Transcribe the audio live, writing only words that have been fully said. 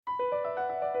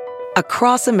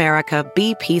Across America,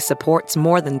 BP supports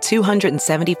more than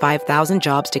 275,000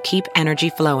 jobs to keep energy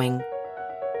flowing.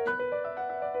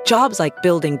 Jobs like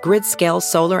building grid-scale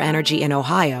solar energy in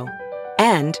Ohio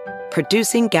and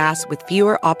producing gas with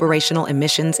fewer operational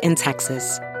emissions in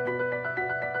Texas.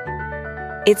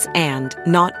 It's and,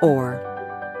 not or.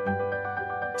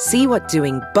 See what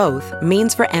doing both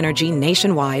means for energy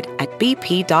nationwide at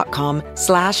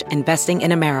bp.com/investing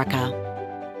in America.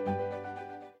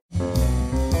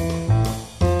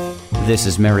 This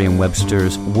is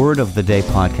Merriam-Webster's Word of the Day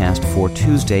podcast for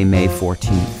Tuesday, May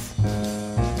 14th.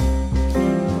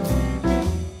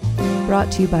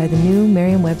 Brought to you by the new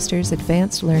Merriam-Webster's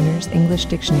Advanced Learners English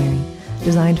Dictionary,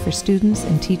 designed for students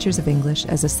and teachers of English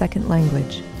as a second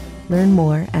language. Learn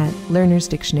more at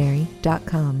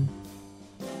learnersdictionary.com.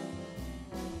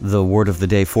 The word of the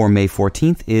day for May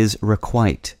 14th is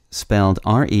requite, spelled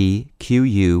R-E-Q-U-I-T-E.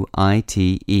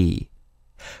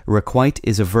 Requite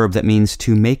is a verb that means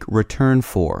to make return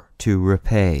for, to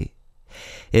repay.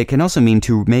 It can also mean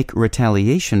to make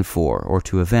retaliation for, or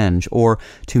to avenge, or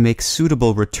to make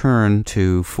suitable return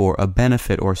to for a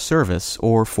benefit or service,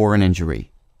 or for an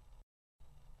injury.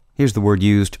 Here's the word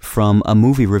used from a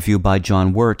movie review by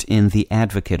John Wirt in The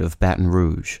Advocate of Baton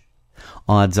Rouge.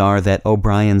 Odds are that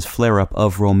O'Brien's flare-up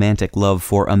of romantic love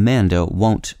for Amanda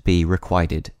won't be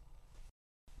requited.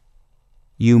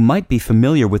 You might be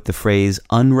familiar with the phrase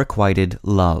unrequited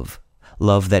love.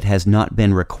 Love that has not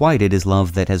been requited is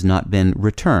love that has not been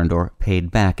returned or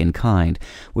paid back in kind,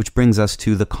 which brings us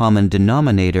to the common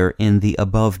denominator in the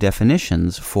above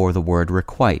definitions for the word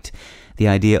requite, the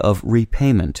idea of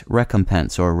repayment,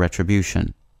 recompense, or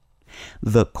retribution.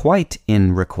 The quite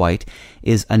in requite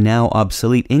is a now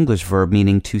obsolete English verb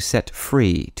meaning to set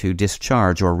free, to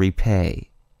discharge, or repay.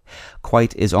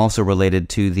 Quite is also related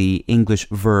to the English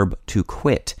verb to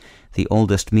quit, the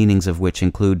oldest meanings of which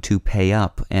include to pay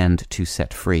up and to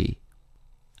set free.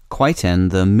 Quiten,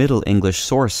 the Middle English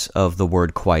source of the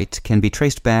word quite, can be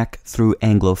traced back through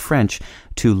Anglo-French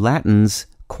to Latin's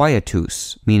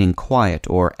quietus, meaning quiet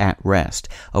or at rest,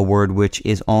 a word which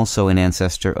is also an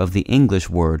ancestor of the English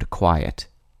word quiet.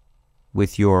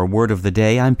 With your word of the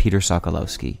day, I'm Peter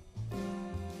Sokolowski.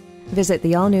 Visit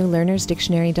the all-new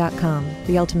learnersdictionary.com,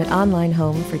 the ultimate online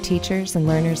home for teachers and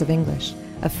learners of English.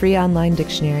 A free online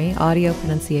dictionary, audio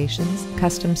pronunciations,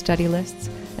 custom study lists,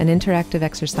 and interactive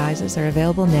exercises are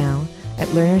available now at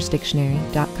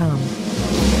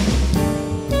learnersdictionary.com.